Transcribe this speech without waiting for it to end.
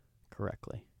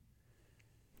correctly.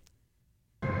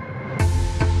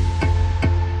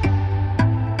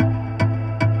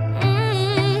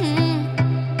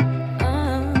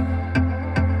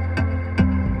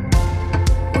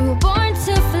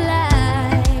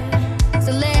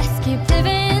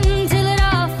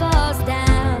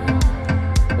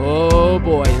 Oh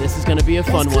boy, this is going to be a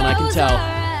fun one, I can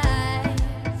tell.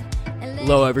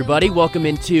 Hello everybody, welcome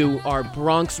into our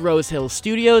Bronx Rose Hill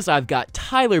studios. I've got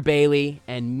Tyler Bailey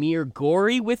and Mir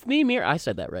Gorey with me. Mir, I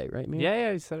said that right, Mir?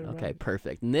 Yeah, you said it right. Okay,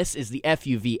 perfect. And this is the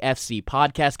FUVFC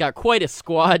podcast. Got quite a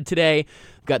squad today.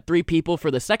 Got 3 people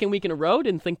for the second week in a row.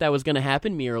 Didn't think that was going to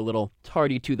happen. Mir, a little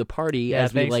tardy to the party,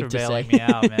 as we like to say. Thanks for bailing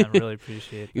me out, man. Really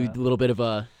appreciate that.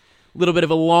 A little bit of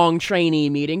a long trainee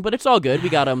meeting, but it's all good. We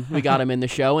got him in the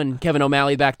show, and Kevin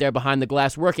O'Malley back there behind the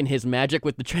glass working his magic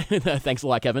with the thanks a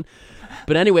lot, Kevin.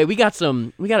 But anyway, we got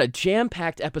a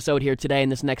jam-packed episode here today in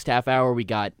this next half hour. We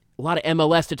got a lot of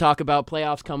MLS to talk about,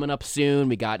 playoffs coming up soon.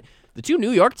 We got the 2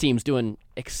 New York teams doing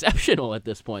exceptional at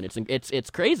this point. It's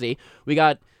crazy. We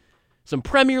got some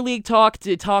Premier League talk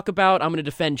to talk about. I'm going to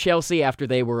defend Chelsea after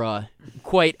they were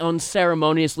quite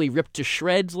unceremoniously ripped to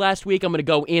shreds last week. I'm going to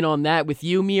go in on that with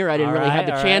you, Mir. I didn't really have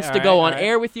the chance to go on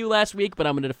air with you last week, but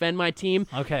I'm going to defend my team.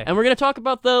 Okay. And we're going to talk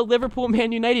about the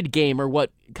Liverpool-Man United game, or what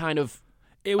kind of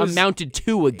amounted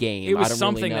to a game. It was I don't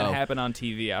something really know. that happened on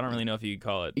TV. I don't really know if you could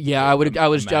call it. Yeah,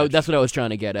 that's what I was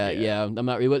trying to get at. Yeah, I'm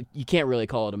not. You can't really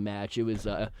call it a match. It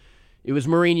was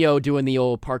Mourinho doing the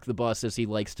old park the bus as he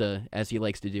likes to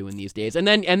do in these days, and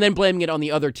then blaming it on the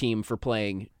other team for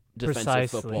playing defensive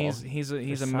football.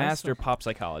 He's a master pop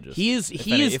psychologist.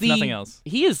 If nothing else.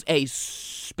 He is a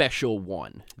special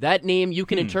one. That name, you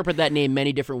can interpret that name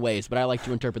many different ways, but I like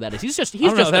to interpret that as he's just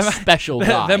a special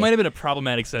guy. That might have been a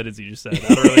problematic sentence you just said.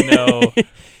 I don't really know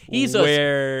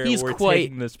where we're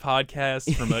taking this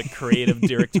podcast from a creative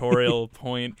directorial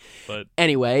point, but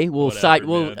anyway,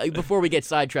 before we get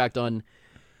sidetracked on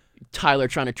Tyler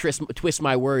trying to twist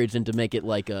my words and to make it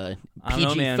like a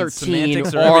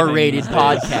PG-13 R-rated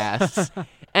podcast.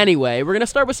 Anyway, we're going to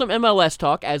start with some MLS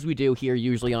talk, as we do here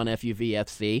usually on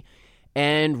FUVFC.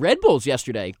 And Red Bulls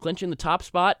yesterday, clinching the top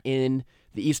spot in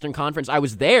the Eastern Conference. I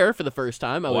was there for the first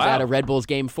time. I was at a Red Bulls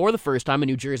game for the first time, a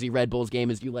New Jersey Red Bulls game,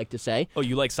 as you like to say. Oh,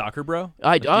 you like soccer, bro?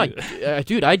 I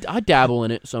dabble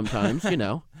in it sometimes,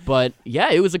 But,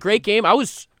 yeah, it was a great game. I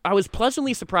was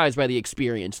pleasantly surprised by the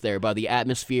experience there, by the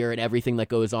atmosphere and everything that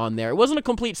goes on there. It wasn't a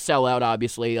complete sellout,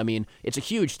 obviously. I mean, it's a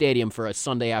huge stadium for a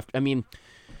Sunday after.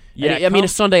 A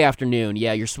Sunday afternoon.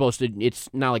 Yeah, you're supposed to. It's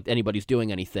not like anybody's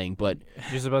doing anything, but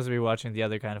you're supposed to be watching the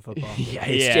other kind of football.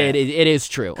 It is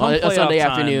true. A Sunday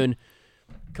afternoon.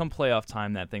 Come playoff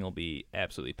time, that thing will be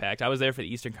absolutely packed. I was there for the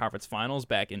Eastern Conference Finals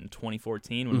back in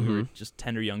 2014 when we were just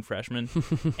tender young freshmen,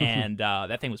 and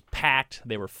that thing was packed.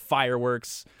 There were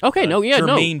fireworks. Okay,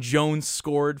 Jermaine Jones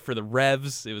scored for the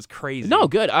Revs. It was crazy. No,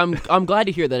 good. I'm glad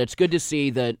to hear that. It's good to see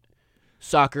that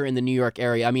soccer in the New York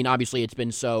area. I mean, obviously, it's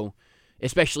been so.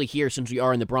 Especially here, since we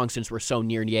are in the Bronx, since we're so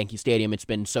near Yankee Stadium, it's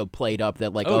been so played up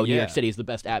that New York City is the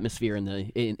best atmosphere in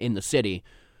the city.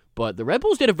 But the Red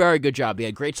Bulls did a very good job. They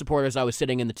had great supporters. I was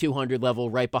sitting in the 200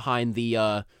 level, right behind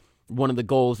the one of the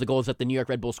goals that the New York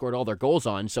Red Bulls scored all their goals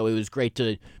on. So it was great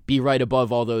to be right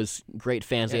above all those great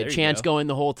fans. They had chants going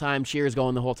the whole time, cheers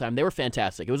going the whole time. They were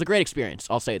fantastic. It was a great experience.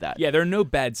 I'll say that. Yeah, there are no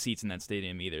bad seats in that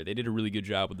stadium either. They did a really good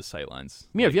job with the sightlines.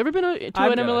 Mir, have you ever been to an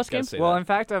MLS game? Well, in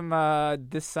fact, I'm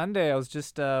this Sunday. I was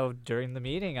just during the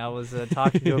meeting. I was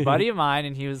talking to a buddy of mine,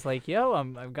 and he was like, "Yo,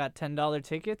 I've got $10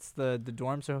 tickets. The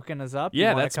dorms are hooking us up.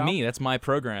 Yeah, that's me. That's my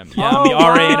program. Yeah, I'm the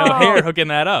RA in O'Hare hooking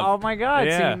that up. Oh my God!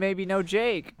 Yeah. So you maybe know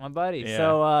Jake, my buddy. Yeah.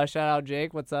 So shout out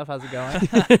Jake. What's up? How's it going?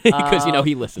 Because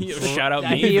he listens. Shout out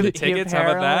me for the tickets.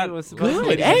 How about that?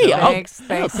 Good. Hey,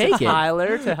 thanks take to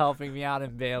Tyler to helping me out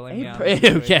and bailing me out.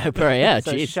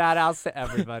 So shout outs to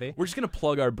everybody. We're just gonna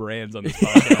plug our brands on this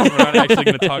podcast. We're not actually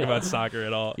gonna talk about soccer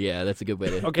at all. Yeah, that's a good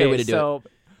way to. Okay, good way to do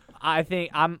it. I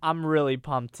think I'm really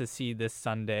pumped to see this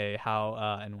Sunday how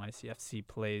NYCFC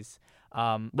plays.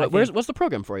 What's the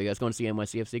program for you guys going to see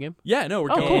NYCFC game? Yeah, no, we're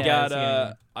going. Cool. We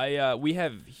got we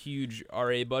have huge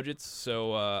RA budgets,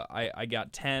 so I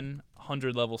got 10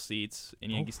 100-level seats in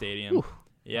Yankee Stadium. Ooh.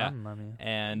 Yeah,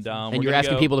 and you're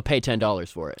asking people to pay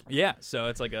 $10 for it. Yeah, so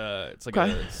it's like a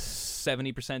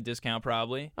 70% discount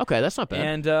probably. Okay, that's not bad.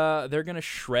 And they're gonna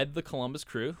shred the Columbus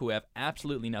Crew, who have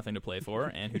absolutely nothing to play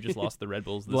for, and who just lost the Red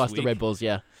Bulls this week. The Red Bulls,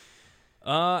 yeah.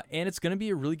 And it's gonna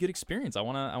be a really good experience. I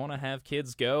wanna have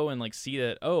kids go and see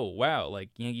that. Oh wow,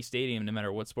 Yankee Stadium, no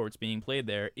matter what sport's being played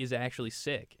there, is actually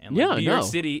sick. And New York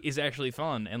City is actually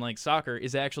fun, and soccer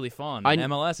is actually fun. And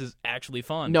MLS is actually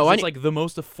fun. No, it's the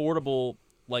most affordable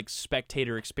like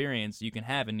spectator experience you can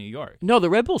have in New York. No, the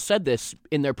Red Bulls said this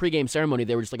in their pregame ceremony.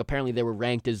 They were just like, apparently they were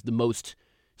ranked as the most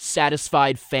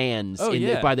satisfied fans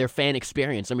by their fan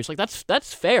experience. I'm just like,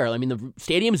 that's fair. I mean, the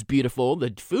stadium's beautiful.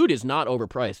 The food is not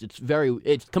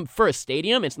overpriced. For a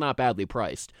stadium, it's not badly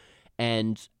priced,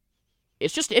 and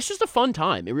it's just a fun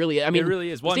time. It really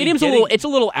is. Well, stadium's a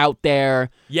little out there.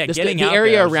 Yeah, the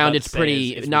area around it's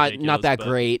pretty not that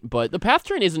great, but the path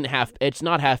turn it's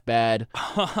not half bad.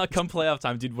 Come playoff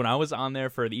time, dude. When I was on there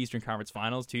for the Eastern Conference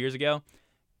Finals 2 years ago,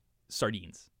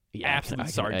 sardines. Yeah, absolute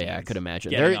sardines. I could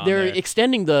imagine. They're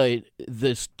extending the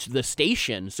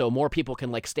station so more people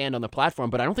can like stand on the platform,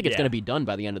 but I don't think it's going to be done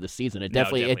by the end of the season. It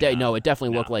definitely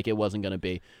looked like it wasn't going to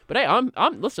be. But hey, I'm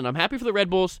happy for the Red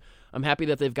Bulls. I'm happy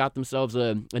that they've got themselves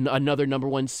another number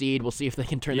 1 seed. We'll see if they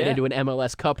can turn that into an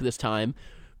MLS Cup this time.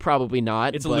 Probably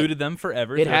not. It's eluded them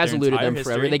forever. It has eluded them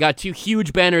forever. They got 2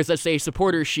 huge banners that say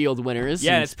Supporters Shield winners.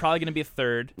 Yeah, it's probably going to be a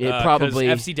third. Probably.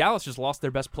 FC Dallas just lost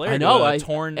their best player. I know. To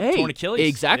torn Achilles.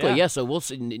 Exactly. Yeah. So we'll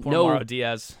see. Poor Mauro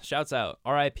Diaz. Shouts out.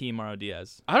 R.I.P. Mauro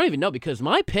Diaz. I don't even know, because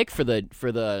my pick for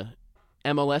the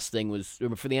MLS thing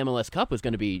for the MLS Cup was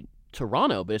going to be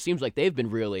Toronto, but it seems like they've been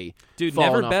really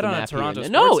never bet on a Toronto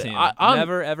sports team.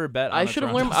 Never ever bet on a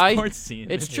Toronto sports team.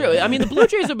 It's true. I mean, the Blue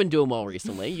Jays have been doing well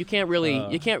recently. You can't really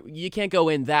you can't go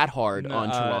in that hard on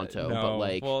Toronto, but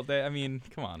like, well,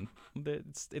 come on.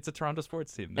 It's a Toronto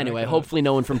sports team. Anyway, hopefully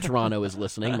no one from Toronto is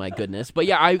listening. My goodness, but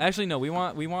yeah, actually no. We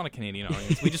want a Canadian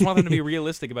audience. We just want them to be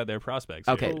realistic about their prospects.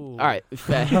 Okay, all right,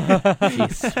 fair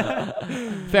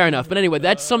enough. But anyway,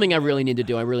 that's something I really need to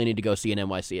do. I really need to go see an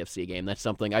NYCFC game. That's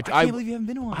something I can't believe you haven't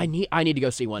been to one. I need to go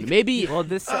see one. Maybe. Well,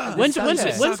 when's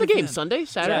the game? Sunday,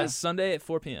 Saturday? Yeah, Sunday at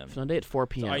 4 p.m. Sunday at 4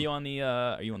 p.m. So are you on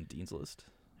Dean's list?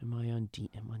 Am I on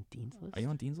Dean's list? Are you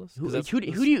on Dean's list? Who do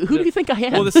you think I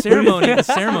am? Well, the ceremony.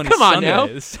 Come on now.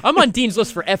 I'm on Dean's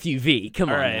list for FUV. Come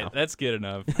on. All right, now. That's good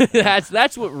enough.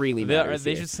 that's what really matters.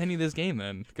 They should send you this game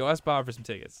then. Go ask Bob for some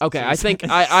tickets. Okay, I think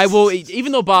I will.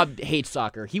 Even though Bob hates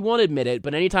soccer, he won't admit it.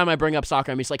 But anytime I bring up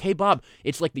soccer, I'm just like, hey Bob,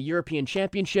 it's like the European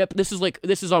Championship. This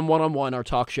is on One-on-One, our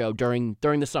talk show during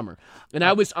the summer, and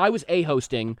I was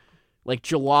hosting. Like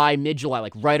mid-July,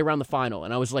 like right around the final.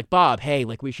 And I was like, Bob, hey,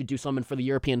 like we should do something for the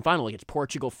European final. Like it's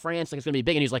Portugal, France, like it's going to be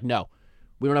big. And he's like, no,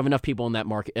 we don't have enough people in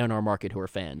our market who are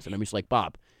fans. And I'm just like,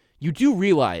 Bob, you do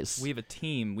realize we have a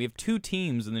team. We have 2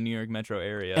 teams in the New York metro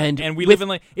area, and we live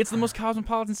in it's the most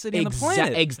cosmopolitan city on the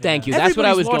planet. Thank you. That's what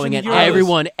I was going at.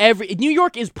 New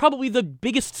York is probably the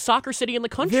biggest soccer city in the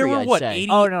country. There were I'd say.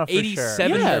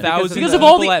 87,000 because of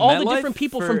all the different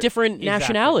people from different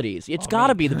nationalities. It's got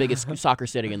to be the biggest soccer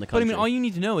city in the country. But I mean, all you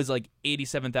need to know is like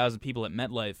 87,000 people at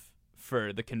MetLife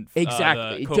for the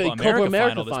exactly the Copa America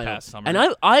final this past summer. And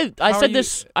I said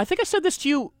this. I think I said this to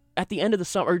you at the end of the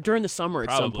summer, or during the summer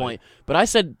at some point. But I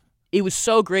said it was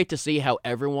so great to see how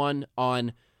everyone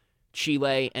on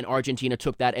Chile and Argentina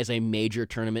took that as a major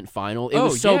tournament final. It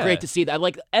was so great to see that.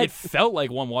 Like it felt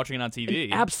like one watching it on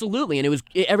TV. Absolutely, and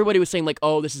everybody was saying like,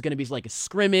 "Oh, this is going to be like a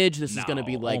scrimmage. This is going to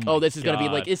be like, this is going to be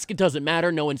like it doesn't matter.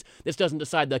 This doesn't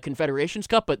decide the Confederations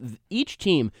Cup." But each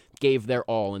team gave their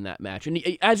all in that match, and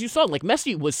as you saw, like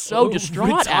Messi was so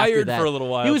distraught after that. For a little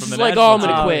while. He was just like, "Oh, I'm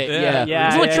going to quit."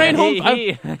 Yeah. He was like, train home.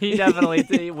 He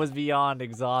definitely was beyond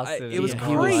exhausted. It was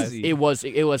crazy. It was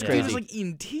crazy. He was like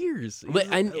in tears.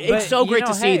 And it's so great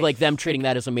to see like them treating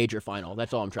that as a major final.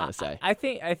 That's all I'm trying to say. I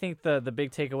think the big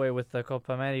takeaway with the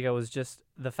Copa America was just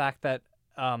the fact that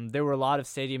there were a lot of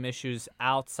stadium issues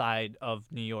outside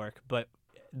of New York, but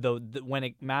when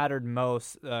it mattered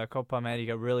most, Copa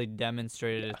America really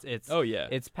demonstrated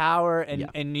its power,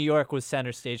 and New York was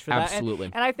center stage for that.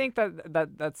 Absolutely. And I think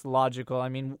that's logical. I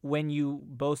mean, when you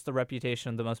boast the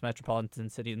reputation of the most metropolitan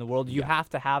city in the world, you have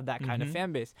to have that kind of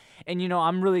fan base. And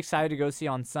I'm really excited to go see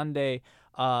on Sunday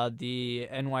the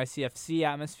NYCFC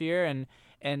atmosphere,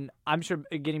 and I'm sure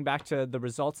getting back to the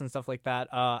results and stuff like that,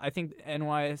 I think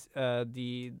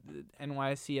the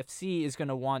NYCFC is going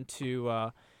to want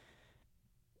to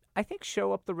I think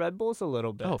show up the Red Bulls a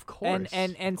little bit. Oh, of course.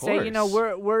 And say,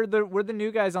 we're the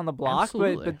new guys on the block,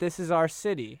 but this is our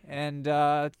city. And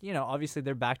obviously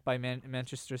they're backed by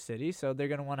Manchester City, so they're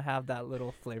going to want to have that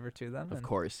little flavor to them. Of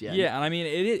course, yeah. Yeah, and I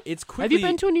mean it's quickly. Have you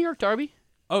been to a New York derby?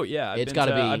 Oh yeah, it's got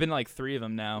to be. I've been to like 3 of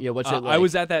them now. Yeah, what's it like? I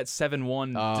was at that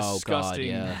 7-1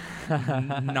 disgusting,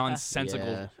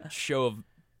 nonsensical show of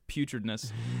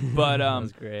putridness, but that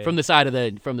was great. from the side of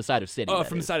City.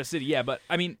 The side of City, yeah. But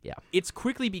I mean, it's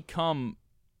quickly become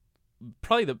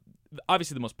probably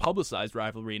obviously the most publicized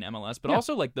rivalry in MLS, but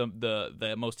also like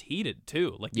the most heated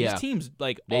too. Like these teams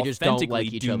like they authentically just don't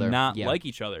like each other. Not like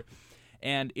each other.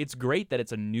 And it's great that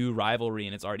it's a new rivalry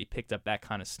and it's already picked up that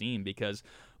kind of steam because,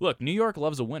 look, New York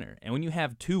loves a winner. And when you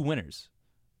have two winners,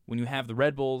 when you have the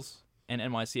Red Bulls and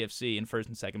NYCFC in first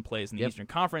and second place in the Eastern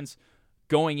Conference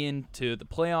going into the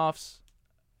playoffs,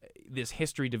 this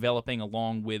history developing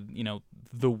along with,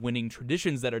 the winning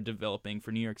traditions that are developing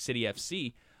for New York City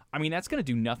FC, I mean, that's going to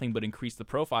do nothing but increase the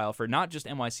profile for not just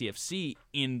NYCFC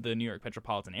in the New York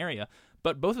metropolitan area,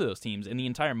 but both of those teams and the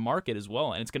entire market as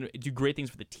well. And it's going to do great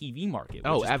things for the TV market,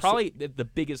 which is probably the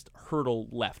biggest hurdle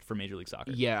left for Major League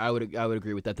Soccer. Yeah, I would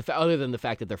agree with that. Other than the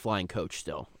fact that they're flying coach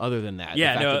still. Other than that,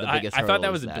 I thought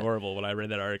that was adorable when I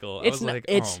read that article.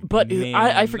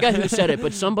 I forget who said it,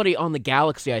 but somebody on the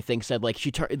Galaxy, I think, said like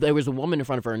there was a woman in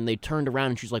front of her, and they turned around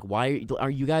and she's like, "Why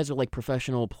are you guys like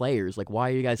professional players? Like,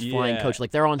 why are you guys flying coach? Like,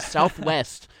 they're on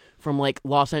Southwest." From like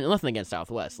Los Angeles, nothing against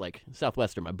Southwest. Like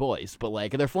Southwest are my boys, but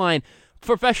like they're flying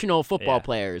professional football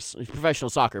players, professional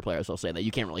soccer players. I'll say that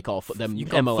you can't really call them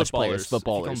MLS players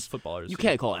footballers. You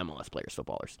can't call MLS players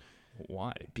footballers.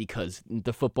 Why? Because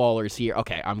the footballers here.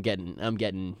 Okay, I'm getting.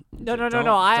 No.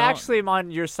 I actually am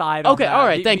on your side. Okay, all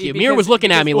right. Thank you. Mir was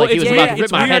looking at me like he was about to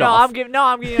rip my head off. I'm giving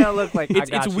you a look like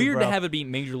it's weird to have it be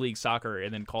Major League Soccer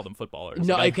and then call them footballers.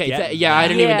 No, okay, I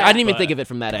didn't even think of it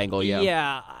from that angle. Yeah.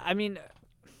 Yeah, I mean,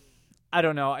 I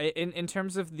don't know. In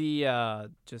terms of the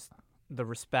just the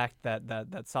respect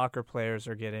that soccer players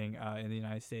are getting in the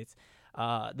United States,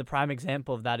 the prime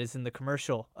example of that is in the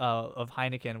commercial of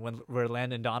Heineken where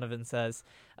Landon Donovan says,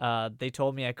 "They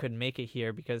told me I couldn't make it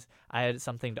here because I had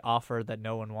something to offer that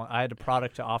no one wanted. I had a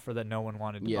product to offer that no one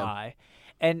wanted to buy."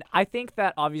 And I think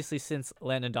that obviously since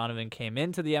Landon Donovan came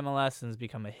into the MLS and has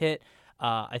become a hit,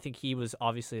 I think he was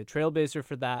obviously a trailblazer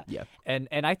for that. Yeah. And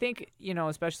I think,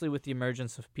 especially with the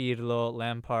emergence of Pirlo,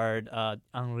 Lampard,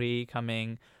 Henry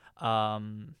coming,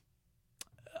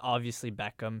 obviously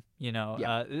Beckham,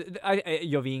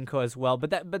 Jovinko as well.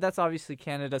 But that's obviously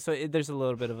Canada, so there's a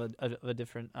little bit of a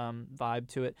different vibe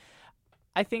to it.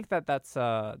 I think that's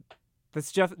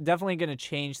definitely going to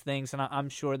change things, and I'm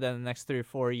sure that in the next 3 or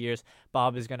 4 years,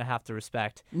 Bob is going to have to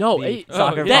respect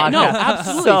soccer podcast. No,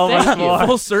 absolutely. So much more.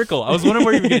 Full circle. I was wondering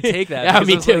where you were going to take that. Yeah,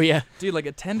 me too. Yeah, dude, like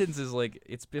attendance is like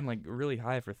it's been like really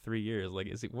high for 3 years. Like,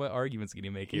 what arguments can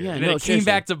you make here? Yeah, and then it came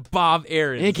back to Bob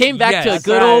Aaron. It came back to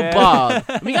good old Bob.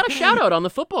 We got a shout out on the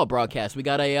football broadcast. We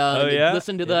got a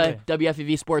listen to the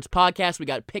WFEV Sports podcast. We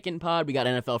got Pick and Pod. We got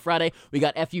NFL Friday. We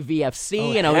got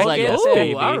FUVFC, and I was like,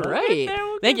 baby. All right,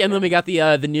 thank you. And then we got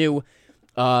the new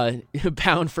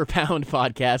Pound for Pound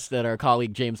podcast that our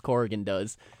colleague James Corrigan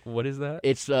does. What is that?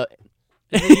 It's the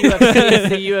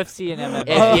UFC and MMA.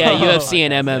 UFC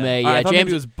and MMA. Yeah, I thought James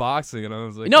maybe it was boxing, and I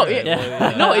was like, no,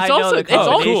 it's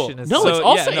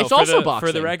also boxing.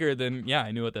 For the record, then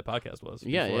I knew what that podcast was.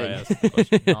 Yeah. I asked the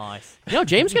question. Nice.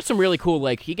 James gets some really cool.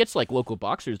 Like he gets like local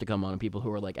boxers to come on and people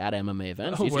who are like at MMA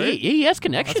events. He has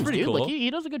connections, That's pretty dude. cool. Like he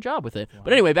does a good job with it. Wow.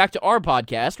 But anyway, back to our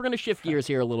podcast. We're gonna shift gears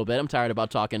here a little bit. I'm tired of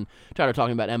talking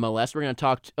about MLS. We're gonna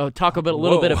talk a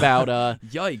little bit about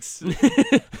yikes.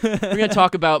 We're gonna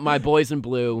talk about my boys in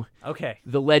blue. Okay.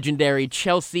 The legendary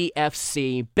Chelsea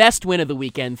FC. Best win of the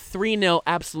weekend. 3-0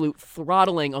 absolute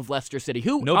throttling of Leicester City.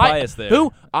 No bias there.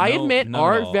 Who I admit none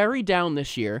are very down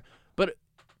this year, but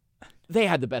they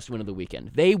had the best win of the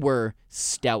weekend. They were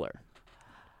stellar.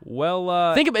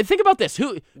 Well, think about this.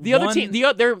 Other team,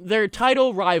 their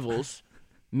title rivals,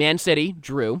 Man City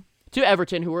drew to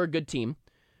Everton, who are a good team.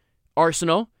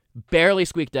 Arsenal barely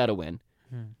squeaked out a win.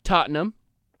 Tottenham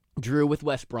drew with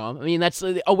West Brom. I mean, that's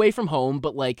away from home,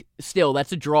 but like still,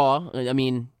 that's a draw. I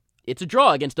mean, it's a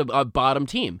draw against a bottom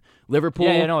team. Liverpool.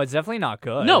 Yeah, no, it's definitely not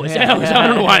good. No, I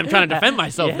don't know why I'm trying to defend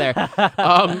myself there.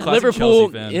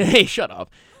 Liverpool. Hey, shut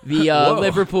up. The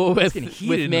Liverpool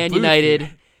with Man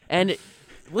United, and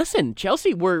listen,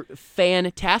 Chelsea were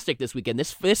fantastic this weekend.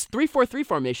 This 3-4-3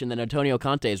 formation that Antonio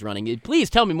Conte is running. Please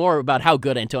tell me more about how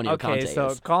good Antonio Conte is. Okay,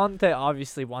 so Conte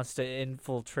obviously wants to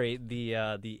infiltrate the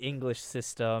English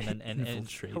system and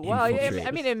infiltrate. Well, I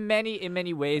mean, in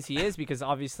many ways he is, because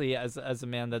obviously as a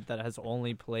man that has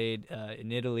only played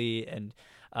in Italy and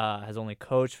has only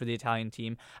coached for the Italian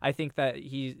team, I think that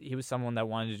he was someone that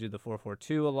wanted to do the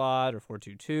 4-4-2 a lot, or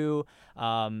 4-2-2,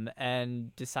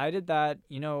 and decided that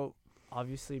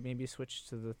obviously maybe switch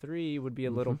to the 3 would be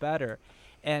a little better.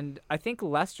 And I think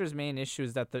Leicester's main issue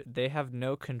is that they have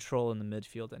no control in the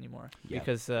midfield anymore. Yeah.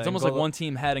 Because it's almost like one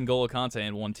team had N'Golo Kante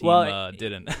and one team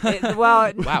didn't. Wow,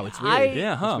 it's weird. It's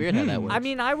weird how that works. I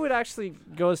mean, I would actually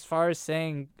go as far as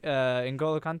saying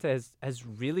N'Golo Kante has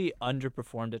really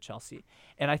underperformed at Chelsea.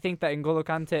 And I think that N'Golo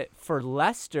Kante for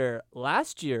Leicester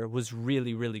last year was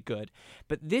really, really good.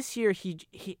 But this year, he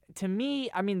to me,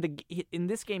 I mean, in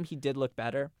this game, he did look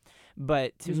better.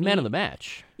 But to He was me, man of the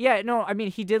match. Yeah, no, I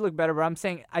mean, he did look better. But I'm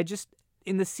saying,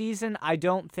 in the season, I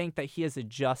don't think that he has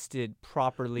adjusted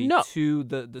properly to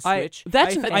the switch.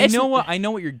 I know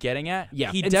what you're getting at.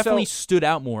 Yeah. He And definitely so- stood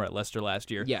out more at Leicester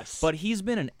last year. Yes. But he's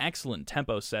been an excellent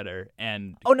tempo setter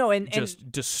and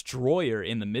and destroyer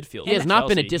in the midfield. He has for not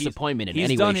been a Chelsea. disappointment in he's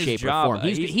any done way, his shape, job. or form.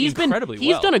 He's been incredibly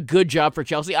he's well. done a good job for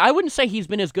Chelsea. I wouldn't say he's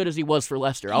been as good as he was for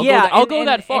Leicester. I'll go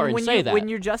that far and when say that. When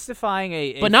you're justifying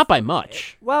but not by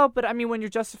much. Well, but I mean, when you're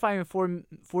justifying a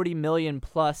 40 million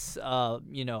plus,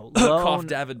 loan. Cough,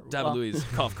 David Luiz.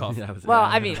 Cough. Well,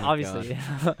 I mean, obviously,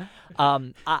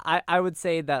 I would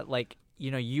say that like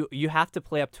you have to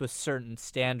play up to a certain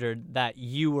standard that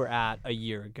you were at a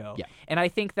year ago. Yeah. And I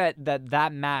think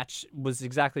that match was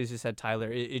exactly as you said, Tyler.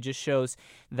 It just shows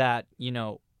that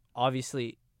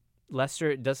obviously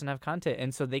Leicester doesn't have Kante,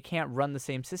 and so they can't run the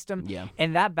same system. Yeah.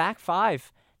 And that back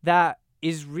five that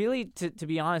is really, to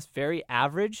be honest, very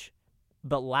average.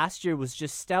 But last year was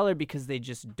just stellar because they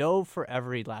just dove for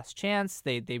every last chance.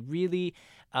 They really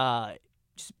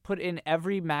just put in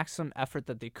every maximum effort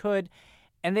that they could.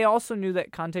 And they also knew that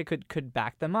Kante could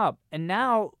back them up. And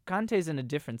now Kante's in a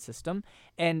different system.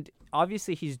 And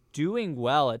obviously he's doing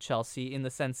well at Chelsea in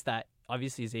the sense that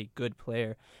obviously he's a good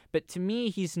player. But to me,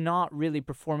 he's not really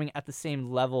performing at the same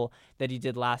level that he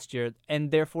did last year. And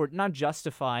therefore not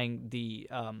justifying the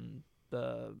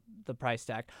price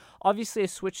tag. Obviously, a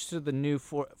switch to the new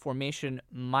formation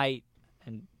might,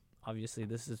 and obviously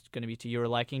this is going to be to your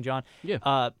liking, John,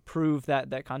 prove that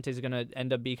Kante is going to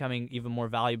end up becoming even more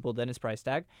valuable than his price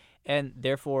tag. And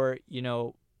therefore,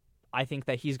 I think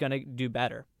that he's going to do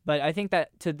better. But I think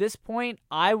that to this point,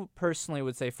 I personally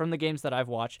would say from the games that I've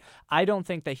watched, I don't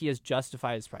think that he has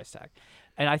justified his price tag.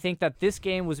 And I think that this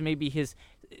game was maybe his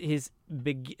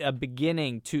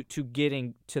beginning to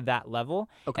getting to that level.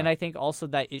 Okay. And I think also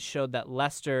that it showed that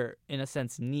Leicester, in a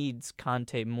sense, needs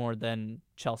Kante more than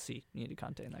Chelsea needed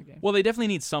Kante in that game. Well, they definitely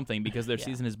need something because their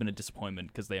season has been a disappointment.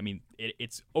 Because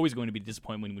it's always going to be a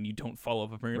disappointment when you don't follow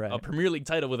up a Premier League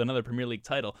title with another Premier League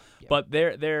title. Yeah. But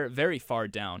they're very far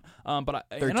down. But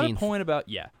another point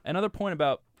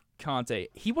about Kante,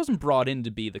 he wasn't brought in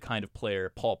to be the kind of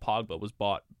player Paul Pogba was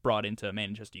brought into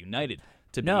Manchester United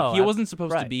to be. No, he wasn't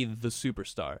supposed to be the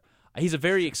superstar. He's a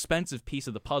very expensive piece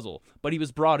of the puzzle, but he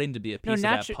was brought in to be a piece of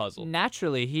that puzzle.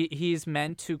 Naturally, he's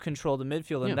meant to control the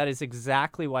midfield, and that is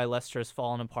exactly why Leicester has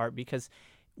fallen apart, because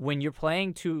when you're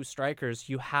playing two strikers,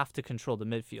 you have to control the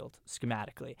midfield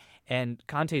schematically, and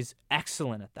Conte's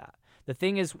excellent at that. The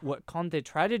thing is, what Conte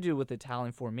tried to do with the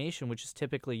Italian formation, which is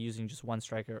typically using just one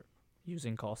striker,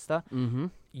 using Costa,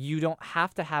 you don't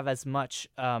have to have as much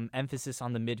emphasis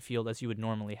on the midfield as you would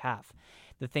normally have.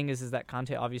 The thing is that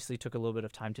Conte obviously took a little bit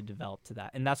of time to develop to that.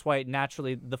 And that's why,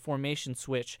 naturally, the formation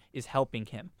switch is helping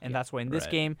him. And that's why in this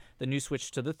game, the new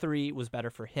switch to the 3 was better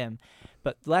for him.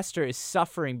 But Leicester is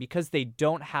suffering because they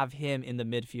don't have him in the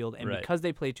midfield. And because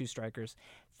they play two strikers,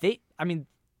 they're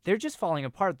just falling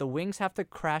apart. The wings have to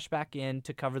crash back in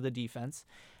to cover the defense.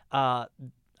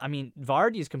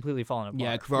 Vardy's completely fallen apart.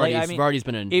 Yeah, Vardy's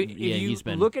been he's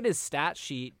been. Look at his stat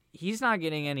sheet. He's not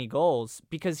getting any goals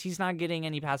because he's not getting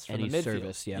any passes from the midfield.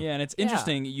 Service, yeah, and it's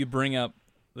interesting you bring up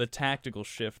the tactical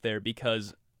shift there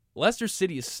because Leicester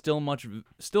City is still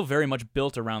very much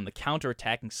built around the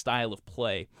counter-attacking style of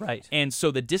play. Right. And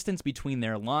so the distance between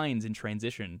their lines in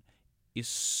transition is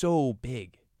so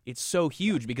big. It's so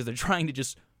huge because they're trying to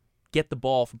just get the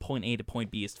ball from point A to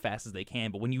point B as fast as they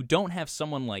can. But when you don't have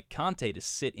someone like Kante to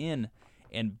sit in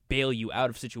and bail you out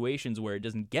of situations where it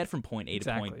doesn't get from point A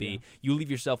to point B, you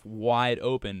leave yourself wide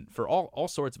open for all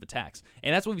sorts of attacks.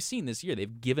 And that's what we've seen this year.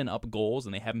 They've given up goals,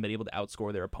 and they haven't been able to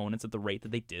outscore their opponents at the rate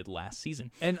that they did last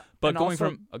season.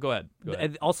 Go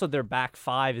ahead. Also, their back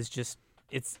five is just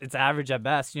it's average at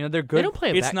best. They're good. They don't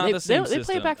play. It's not the same They play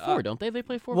system. back four, don't they? They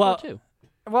play 4-4-2.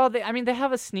 Well, they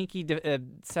have a sneaky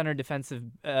center defensive,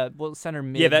 center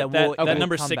mid. Yeah, that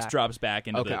number come 6 back. drops back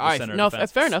into the center no,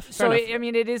 defense. fair enough.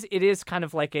 It is kind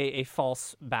of like a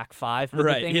false back five. But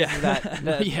right. The thing is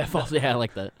that false. Yeah, I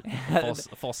like that.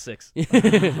 false 6.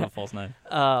 False 9.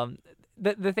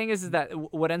 The thing is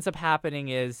that what ends up happening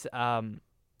is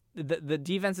the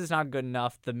defense is not good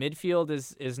enough. The midfield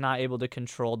is not able to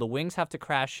control. The wings have to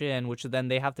crash in, which then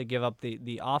they have to give up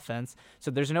the offense.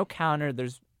 So there's no counter.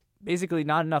 There's basically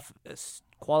not enough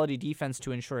quality defense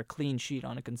to ensure a clean sheet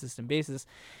on a consistent basis.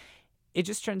 It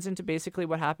just turns into basically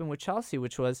what happened with Chelsea,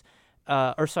 which was,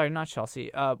 not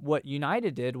Chelsea. What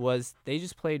United did was they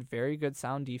just played very good,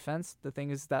 sound defense. The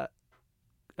thing is that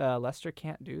Leicester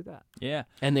can't do that. Yeah.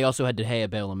 And they also had De Gea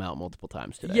bail him out multiple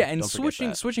times today. Yeah, and Don't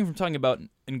forget switching from talking about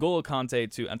N'Golo Conte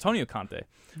to Antonio Conte.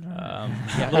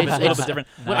 Yeah, a little bit different.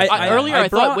 Earlier, I thought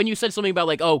brought- when you said something about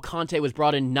like, oh, Conte was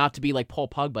brought in not to be like Paul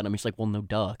Pogba, and I'm just like, well, no,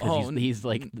 duh, because he's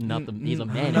like not the he's a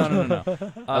manager.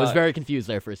 No. I was very confused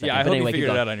there for a second. Yeah, I but hope anyway, you figured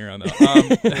keep it going. out on your own, though.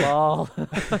 Well,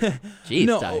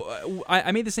 Jeez, Ty. No,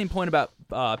 I made the same point about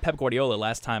Pep Guardiola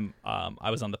last time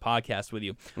I was on the podcast with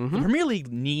you. The Premier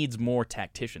League needs more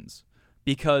tacticians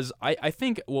because I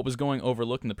think what was going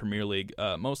overlooked in the Premier League,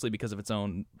 mostly because of its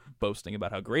own boasting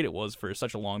about how great it was for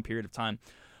such a long period of time,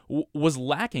 was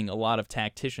lacking a lot of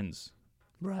tacticians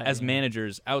as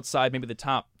managers outside maybe the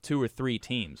top 2 or 3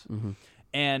 teams.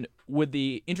 And with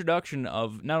the introduction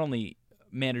of not only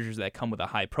managers that come with a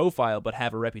high profile but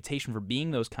have a reputation for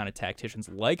being those kind of tacticians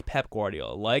like Pep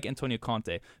Guardiola, like Antonio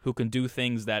Conte, who can do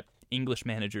things that English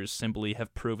managers simply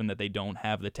have proven that they don't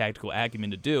have the tactical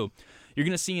acumen to do, you're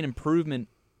going to see an improvement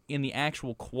in the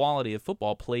actual quality of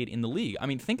football played in the league. I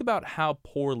mean, think about how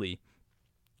poorly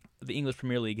the English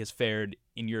Premier League has fared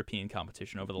in European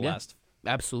competition over the last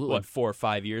Absolutely. 4 or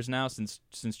 5 years now since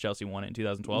Chelsea won it in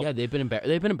 2012. Yeah, they've been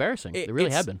embarrassing. They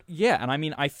really have been. Yeah, and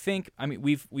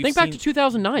we've Think seen, back to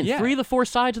 2009. Yeah. 3 of the 4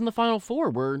 sides in the Final Four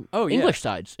were English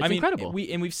sides. It's incredible.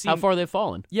 We've seen how far they've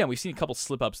fallen. Yeah, we've seen a couple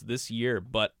slip-ups this year,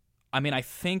 but I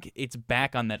think it's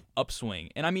back on that upswing.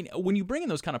 And when you bring in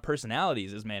those kind of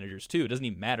personalities as managers too, it doesn't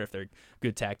even matter if they're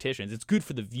good tacticians. It's good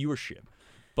for the viewership.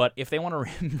 But if they want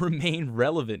to remain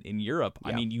relevant in Europe,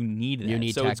 you need that. You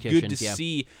need so it's good to tacticians,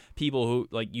 see people who,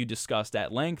 like you discussed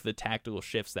at length, the tactical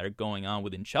shifts that are going on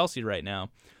within Chelsea right now.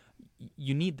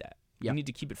 You need that. You need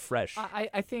to keep it fresh.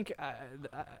 I think,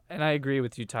 and I agree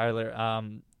with you, Tyler.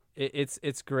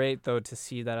 It's great though to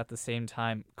see that at the same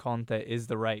time Conte is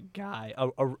the right guy,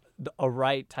 a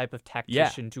right type of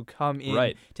tactician to come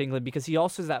in to England, because he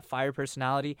also has that fire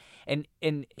personality, and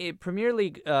Premier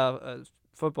League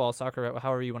football, soccer,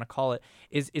 however you want to call it,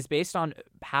 is based on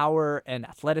power and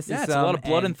athleticism. Yeah, it's a lot of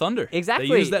blood and thunder. Exactly.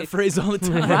 They use that phrase all the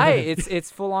time. Right.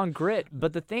 It's full on grit.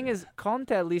 But the thing is,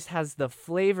 Conte at least has the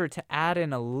flavor to add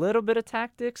in a little bit of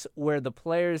tactics where the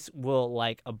players will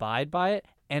abide by it.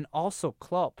 And also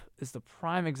Klopp is the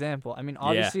prime example.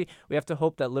 Obviously, we have to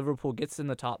hope that Liverpool gets in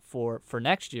the top 4 for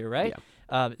next year, right?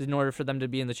 Yeah. In order for them to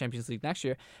be in the Champions League next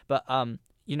year. But,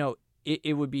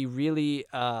 it would be really...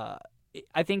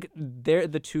 I think they're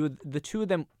the two of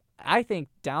them. I think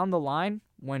down the line,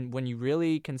 when you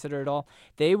really consider it all,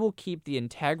 they will keep the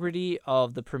integrity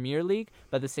of the Premier League,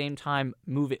 but at the same time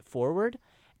move it forward.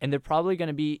 And they're probably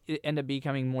going to end up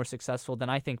becoming more successful than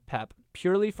I think Pep,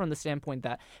 purely from the standpoint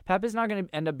that Pep is not going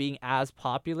to end up being as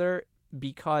popular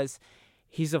because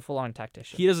he's a full-on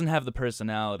tactician. He doesn't have the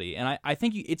personality, and I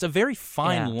think it's a very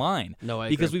fine line. No, I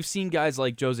because agree. we've seen guys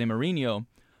like Jose Mourinho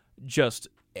just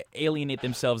alienate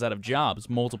themselves out of jobs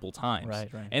multiple times.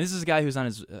 Right. And this is a guy who's on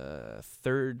his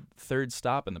third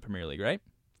stop in the Premier League, right?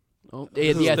 Oh,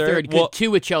 yeah, third.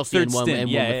 2 with Chelsea third and one. stint. And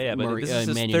Yeah. one with But this is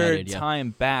his Man third United,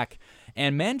 time back.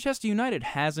 And Manchester United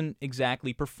hasn't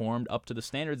exactly performed up to the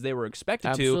standards they were expected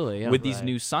Absolutely, to with yeah. these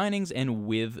new signings and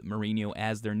with Mourinho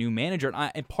as their new manager.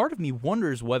 And part of me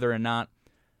wonders whether or not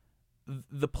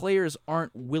the players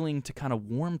aren't willing to kind of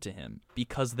warm to him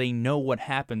because they know what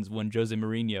happens when Jose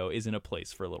Mourinho is in a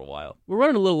place for a little while. We're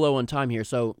running a little low on time here,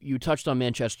 so you touched on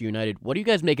Manchester United. What do you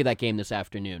guys make of that game this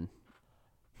afternoon?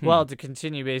 Well, to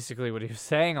continue basically what he was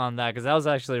saying on that, because that was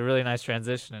actually a really nice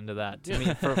transition into that to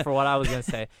me for what I was going to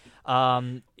say,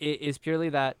 it is purely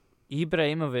that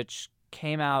Ibrahimovic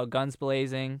came out guns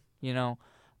blazing,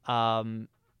 and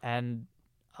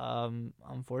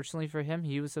unfortunately for him,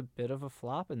 he was a bit of a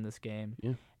flop in this game.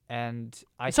 Yeah. And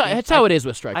That's how it is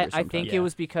with strikers. I think it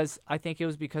was because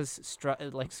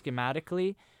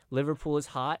schematically Liverpool is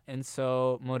hot, and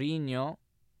so Mourinho,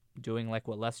 doing like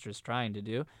what Leicester's trying to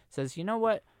do, says, you know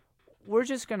what, we're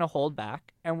just going to hold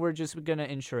back and we're just going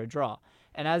to ensure a draw.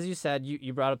 And as you said,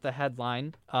 you brought up the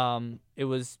headline. It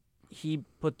was he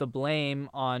put the blame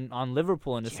on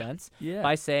Liverpool in a sense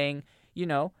by saying,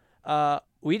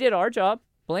 we did our job,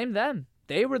 blame them.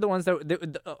 They were the ones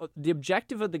that the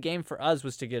objective of the game for us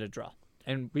was to get a draw,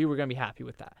 and we were going to be happy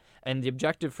with that. And the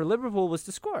objective for Liverpool was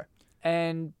to score,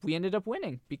 and we ended up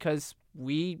winning because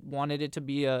we wanted it to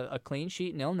be a clean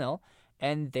sheet, 0-0,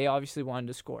 and they obviously wanted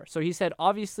to score. So he said,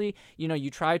 obviously,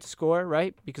 you try to score,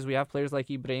 right? Because we have players like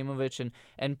Ibrahimovic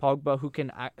and Pogba who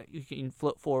can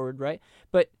float forward, right?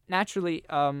 But naturally,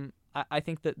 I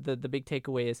think that the big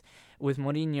takeaway is with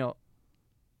Mourinho,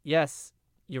 yes,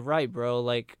 you're right, bro.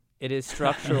 Like, it is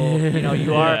structural.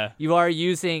 You are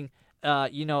using,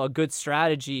 a good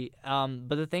strategy.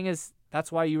 But the thing is,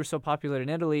 that's why you were so popular in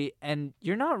Italy, and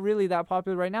you're not really that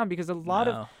popular right now because a lot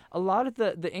of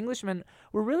the Englishmen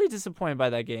were really disappointed by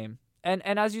that game. And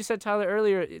as you said, Tyler,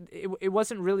 earlier, it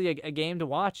wasn't really a game to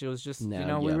watch. It was just,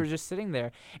 we were just sitting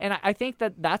there. And I think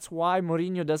that's why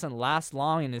Mourinho doesn't last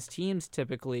long in his teams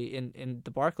typically in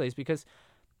the Barclays, because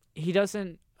he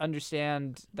doesn't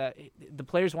understand that the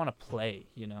players want to play,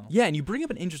 Yeah, and you bring up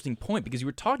an interesting point because you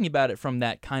were talking about it from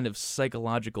that kind of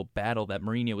psychological battle that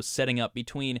Mourinho was setting up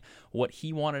between what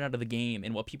he wanted out of the game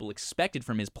and what people expected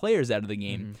from his players out of the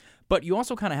game. Mm-hmm. But you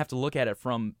also kind of have to look at it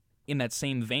from, in that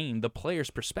same vein, the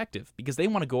player's perspective, because they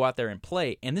want to go out there and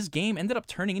play. And this game ended up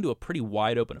turning into a pretty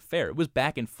wide open affair. It was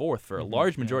back and forth for a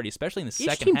large majority, especially in the second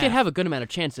half. Each team did have a good amount of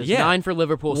chances. 9 for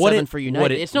Liverpool, 7 for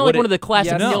United. It's not like one of the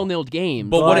classic 0-0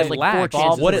 games. But what it lacked,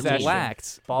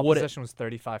 ball possession was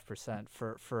 35%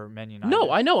 for Man United.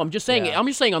 No, I know. I'm just saying. I'm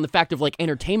just saying on the fact of like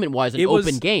entertainment-wise, an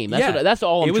open game. That's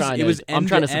all I'm trying to. I'm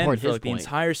trying to support his point. The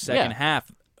entire second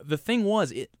half. The thing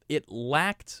was, it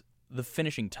lacked the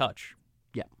finishing touch.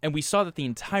 Yeah, and we saw that the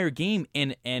entire game,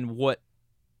 and what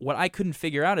I couldn't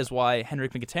figure out is why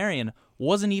Henrik Mkhitaryan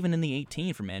wasn't even in the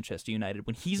 18 for Manchester United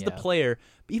when he's the player.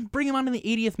 Even bring him on in the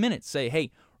 80th minute. Say,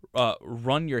 hey,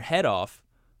 run your head off,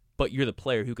 but you're the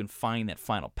player who can find that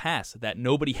final pass that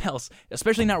nobody else,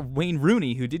 especially not Wayne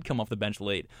Rooney, who did come off the bench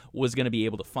late, was going to be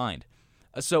able to find.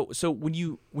 So when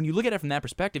you look at it from that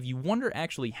perspective, you wonder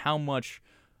actually how much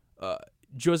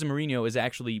Jose Mourinho is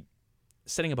actually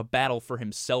setting up a battle for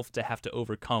himself to have to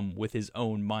overcome with his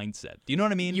own mindset. Do you know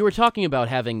what I mean? You were talking about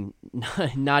having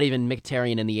not even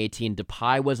Mkhitaryan in the 18.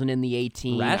 Depay wasn't in the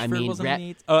 18. Rashford wasn't in the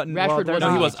 18. Rashford wasn't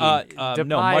in the 18.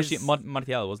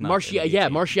 Martial was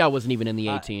not. Martial wasn't even in the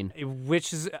 18.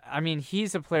 Which is,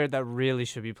 he's a player that really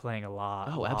should be playing a lot.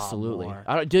 Oh, absolutely.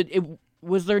 More.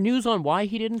 Was there news on why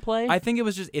he didn't play? I think it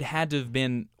was just, it had to have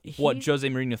been what Jose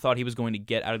Mourinho thought he was going to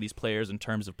get out of these players in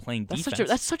terms of playing defense.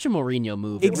 That's such a Mourinho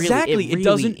move. Exactly. It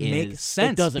doesn't make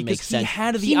sense. It doesn't make sense. He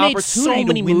had he opportunity made so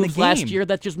many to win moves the game last year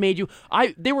that just made you...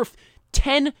 There were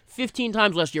 10, 15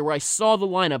 times last year where I saw the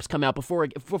lineups come out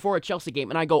before a Chelsea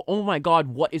game, and I go, oh my God,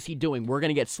 what is he doing? We're going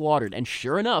to get slaughtered. And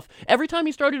sure enough, every time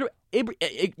he started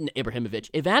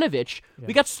Ivanovic,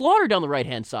 we got slaughtered down the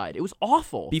right-hand side. It was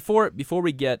awful. Before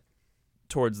we get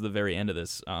towards the very end of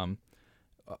this,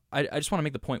 I just want to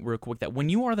make the point real quick that when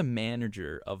you are the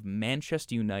manager of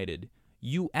Manchester United,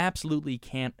 you absolutely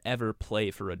can't ever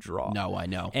play for a draw. No, I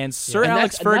know. And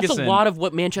Alex Ferguson... That's a lot of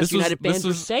what Manchester United fans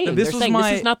are saying. They're saying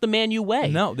this is not the Man U way.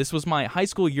 No, this was my high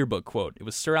school yearbook quote. It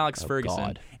was Sir Alex Ferguson,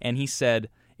 God. And he said,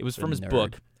 it was from his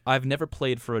book, I've never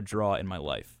played for a draw in my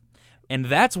life. And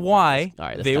that's why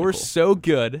they were so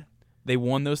good. They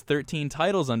won those 13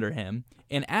 titles under him,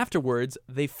 and afterwards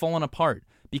they've fallen apart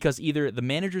because either the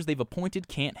managers they've appointed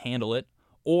can't handle it,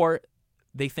 or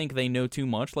they think they know too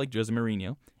much, like Jose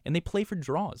Mourinho, and they play for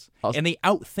draws, and they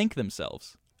outthink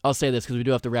themselves. I'll say this because we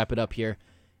do have to wrap it up here.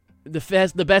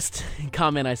 The best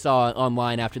comment I saw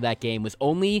online after that game was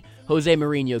only Jose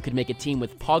Mourinho could make a team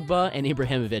with Pogba and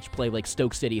Ibrahimovic play like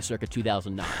Stoke City circa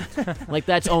 2009. Like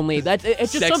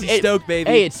it's just sexy Stoke, baby.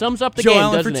 Hey, it sums up the Joe game,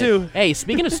 Allen doesn't for it? 2. Hey,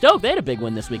 speaking of Stoke, they had a big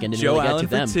win this weekend. Didn't Joe really Allen get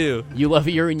to them. for 2. You love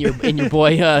your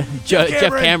boy Jeff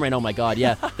Cameron. Oh my God,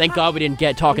 yeah. Thank God we didn't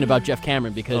get talking about Jeff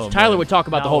Cameron because Tyler would talk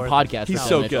about the whole podcast. He's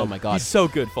so good. Oh my God, he's so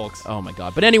good, folks. Oh my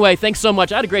God. But anyway, thanks so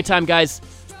much. I had a great time, guys.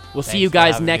 We'll see you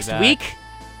guys next week.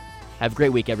 Have a great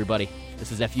week, everybody.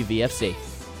 This is FUVFC.